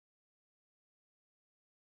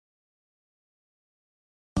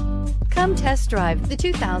Come test drive the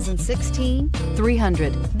 2016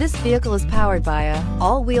 300. This vehicle is powered by a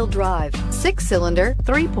all-wheel drive, 6-cylinder,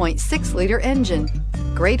 3.6-liter engine.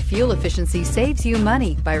 Great fuel efficiency saves you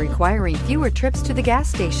money by requiring fewer trips to the gas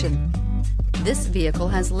station. This vehicle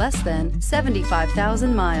has less than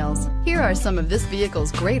 75,000 miles. Here are some of this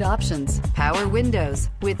vehicle's great options: power windows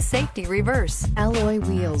with safety reverse, alloy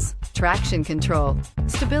wheels, traction control,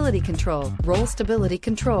 stability control, roll stability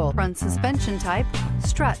control, front suspension type,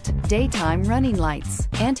 strut, daytime running lights,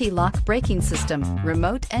 anti-lock braking system,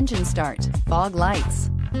 remote engine start, fog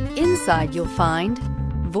lights. Inside you'll find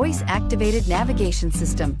voice-activated navigation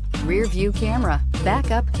system, rear view camera,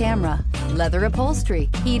 backup camera, leather upholstery,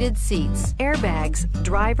 heated seats, airbags,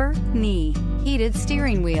 driver, knee, heated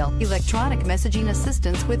steering wheel, electronic messaging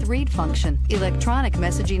assistance with read function, electronic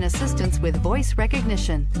messaging assistance with voice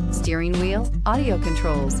recognition, steering wheel, audio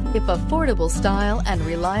controls. If affordable style and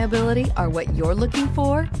reliability are what you're looking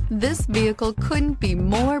for, this vehicle couldn't be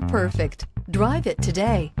more perfect. Drive it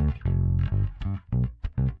today.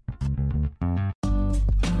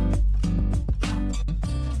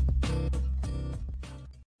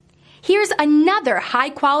 Here's another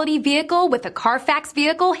high-quality vehicle with a Carfax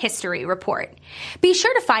Vehicle History Report. Be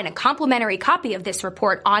sure to find a complimentary copy of this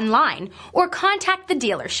report online or contact the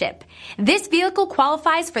dealership. This vehicle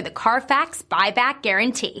qualifies for the Carfax Buyback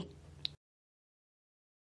Guarantee.